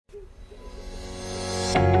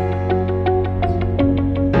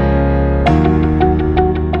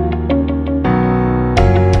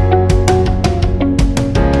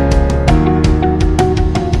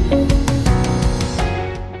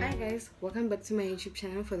back to my YouTube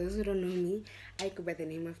channel. For those who don't know me, I go by the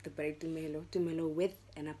name of the.bright.tumelo, Tumelo with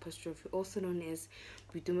an apostrophe, also known as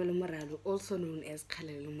Tumelo Moralo, also known as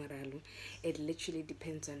Kalelo Moralo. It literally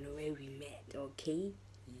depends on where we met, okay?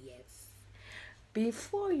 Yes.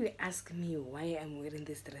 Before you ask me why I'm wearing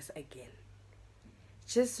this dress again,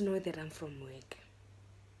 just know that I'm from work.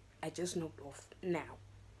 I just knocked off now.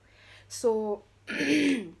 So,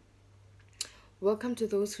 welcome to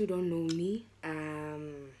those who don't know me.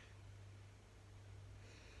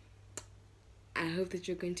 I hope that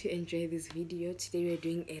you're going to enjoy this video. Today we're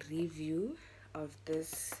doing a review of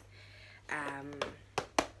this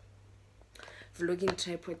vlogging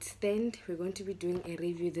tripod stand. We're going to be doing a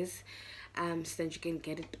review this stand. You can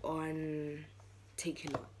get it on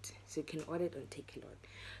takealot, so you can order it on takealot.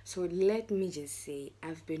 So let me just say,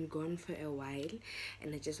 I've been gone for a while,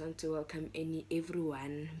 and I just want to welcome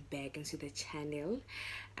everyone back into the channel.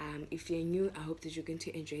 If you're new, I hope that you're going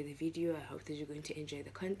to enjoy the video. I hope that you're going to enjoy the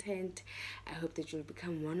content. I hope that you'll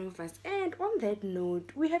become one of us. And on that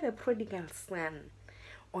note, we have a prodigal son,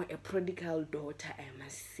 or a prodigal daughter, I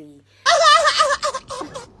must say.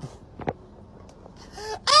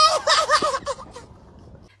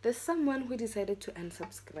 There's someone who decided to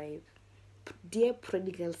unsubscribe. Dear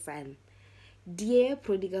prodigal son, dear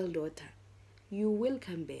prodigal daughter, you will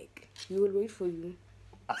come back. We will wait for you.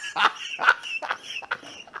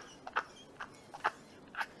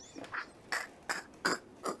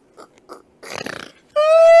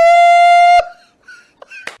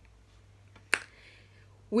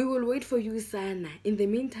 We will wait for you, Sana. In the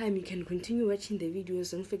meantime, you can continue watching the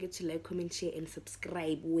videos. Don't forget to like, comment, share, and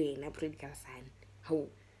subscribe. When a prodigal son, how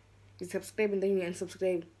you subscribe and then you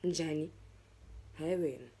unsubscribe, Njani.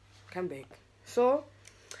 Heaven, come back. So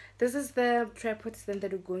this is the tripod stand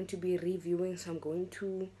that we're going to be reviewing. So I'm going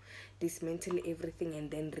to dismantle everything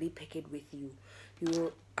and then repack it with you.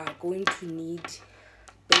 You are going to need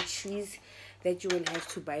batteries that you will have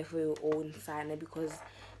to buy for your own, Sana, because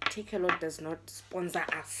takealot does not sponsor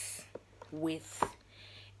us with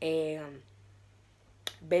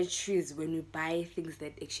batteries when we buy things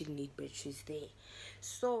that actually need batteries there.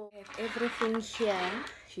 So I have everything here.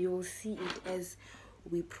 You will see it as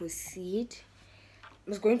we proceed. I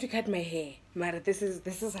was going to cut my hair, Mara. This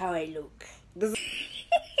is how I look. This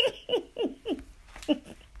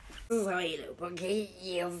is how I look, okay?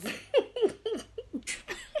 Yes.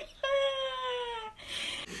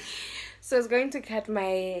 So I was going to cut my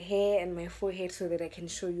hair and my forehead so that I can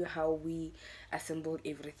show you how we assembled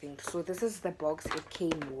everything. So this is the box it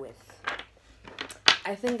came with.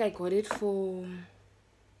 I think I got it for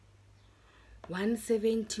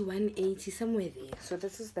 170, 180, somewhere there. So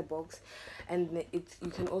this is the box, and you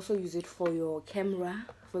can also use it for your camera,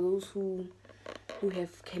 for those who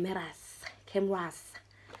have cameras.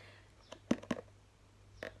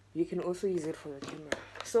 You can also use it for your camera.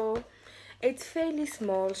 So it's fairly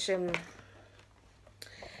small.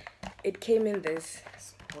 It came in this,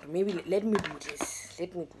 or maybe let me do this.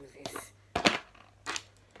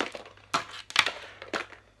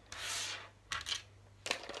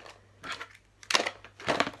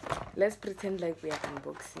 Let's pretend like we are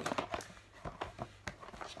unboxing.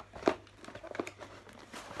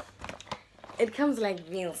 It comes like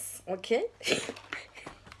this, okay?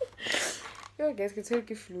 Yo guys, can take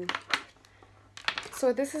a flu.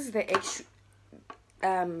 So this is the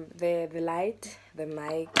the light, the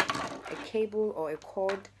mic, a cable or a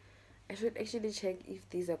cord. I should actually check if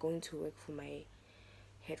these are going to work for my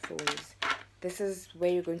headphones. This is where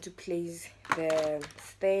you're going to place the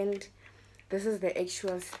stand. This is the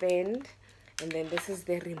actual stand, and then this is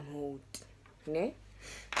the remote, okay?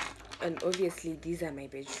 And obviously these are my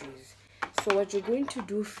batteries. So what you're going to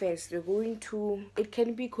do first, it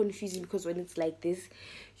can be confusing because when it's like this,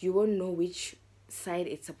 you won't know which side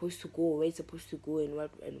it's supposed to go, where it's supposed to go, and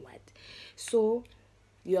what. So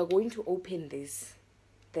you are going to open this,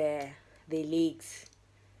 the legs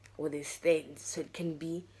or the stand, so it can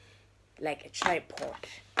be like a tripod.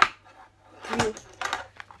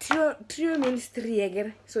 Trio means three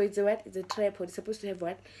again. So it's a what? It's a tripod. It's supposed to have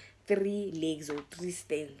what? 3 legs or 3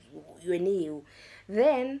 stands.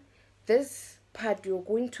 Then this part, you're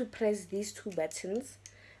going to press these 2 buttons.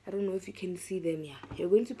 I don't know if you can see them here. You're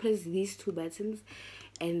going to press these 2 buttons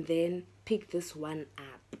and then pick this one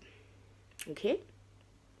up. Okay?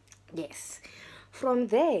 Yes. From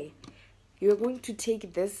there, you're going to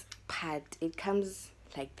take this part. It comes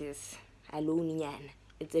like this. Alone yan.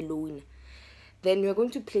 It's alone. Then we're going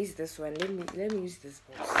to place this one. Let me use this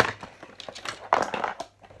box.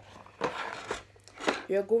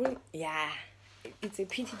 You're going, yeah. It's a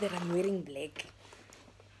pity that I'm wearing black.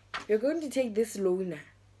 You're going to take this loaner.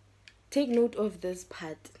 Take note of this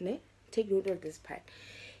part, ne? take note of this part.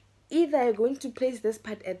 Either you're going to place this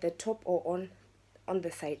part at the top or on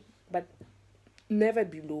the side, but never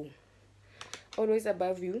below. Always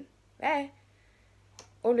above you,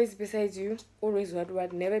 always beside you, always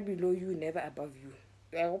what, never below you, never above you.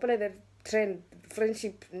 I hope that trend,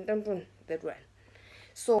 friendship, that one.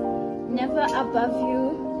 So never above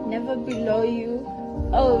you, never below you,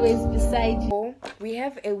 always beside you. We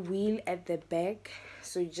have a wheel at the back,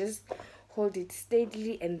 so you just hold it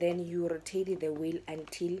steadily and then you rotate the wheel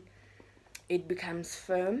until it becomes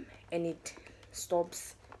firm and it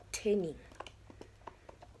stops turning.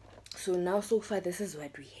 So now, so far, this is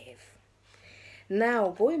what we have. Now,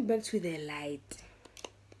 going back to the light,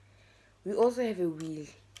 we also have a wheel.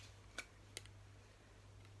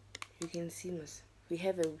 You can see this. We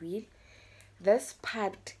have a wheel. This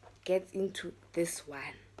part gets into this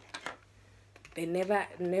one. They never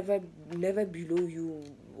below you,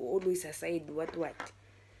 always aside, what.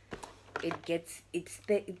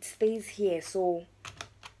 It stays here. So,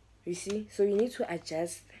 you see? So, you need to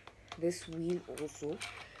adjust this wheel also.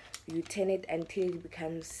 You turn it until it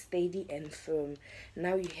becomes steady and firm.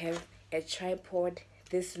 Now you have a tripod,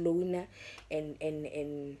 this loaner,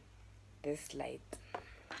 and this light.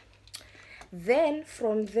 Then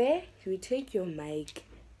from there you take your mic.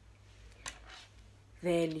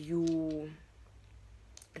 Then you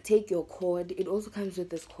take your cord. It also comes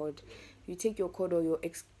with this cord. You take your cord or your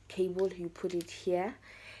X cable, you put it here,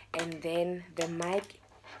 and then the mic.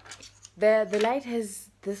 The light has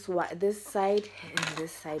this side and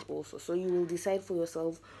this side also, so you will decide for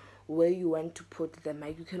yourself where you want to put the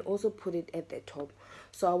mic. You can also put it at the top,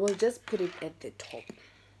 so I will just put it at the top.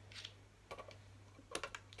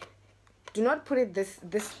 Do not put it this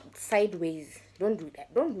sideways. Don't do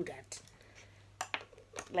that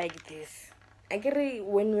like this. I get it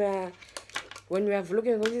when we are vlogging,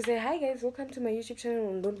 you're going to say, hi guys, welcome to my YouTube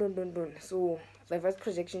channel. Don't. So the first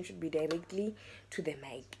projection should be directly to the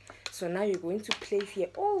mic. So now you're going to place here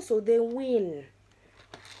also the wheel.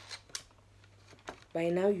 By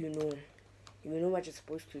now you know what you're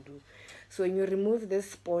supposed to do. So when you remove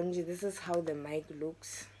this sponge, this is how the mic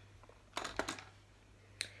looks.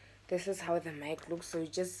 This is how the mic looks. So you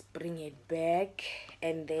just bring it back,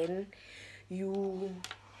 and then the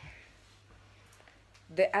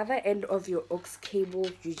other end of your aux cable,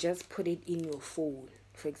 you just put it in your phone.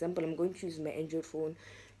 For example, I'm going to use my Android phone.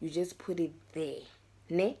 You just put it there.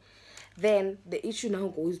 Ne? Then the issue now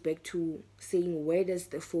goes back to saying, where does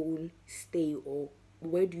the phone stay, or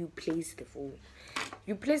where do you place the phone?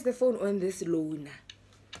 You place the phone on this loaner.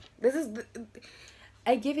 This is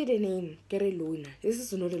I gave it a name, get a loaner. This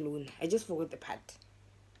is not a loaner. I just forgot the part.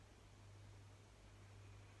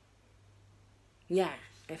 Yeah,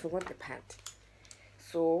 I forgot the part.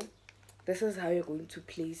 So this is how you're going to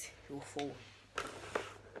place your phone.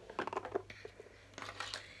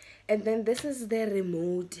 And then this is the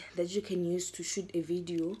remote that you can use to shoot a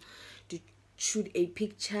video, to shoot a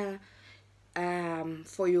picture,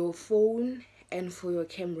 for your phone and for your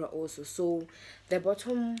camera also. So the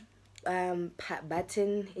bottom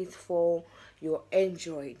button is for your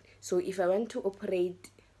Android. So if I want to operate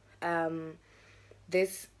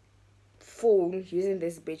this phone using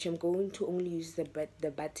this batch, I'm going to only use the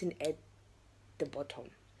button at the bottom.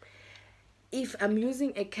 If I'm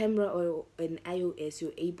using a camera or an iOS,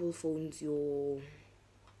 your Apple phones, your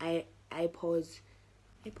iPods,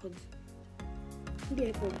 the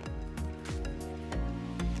iPod,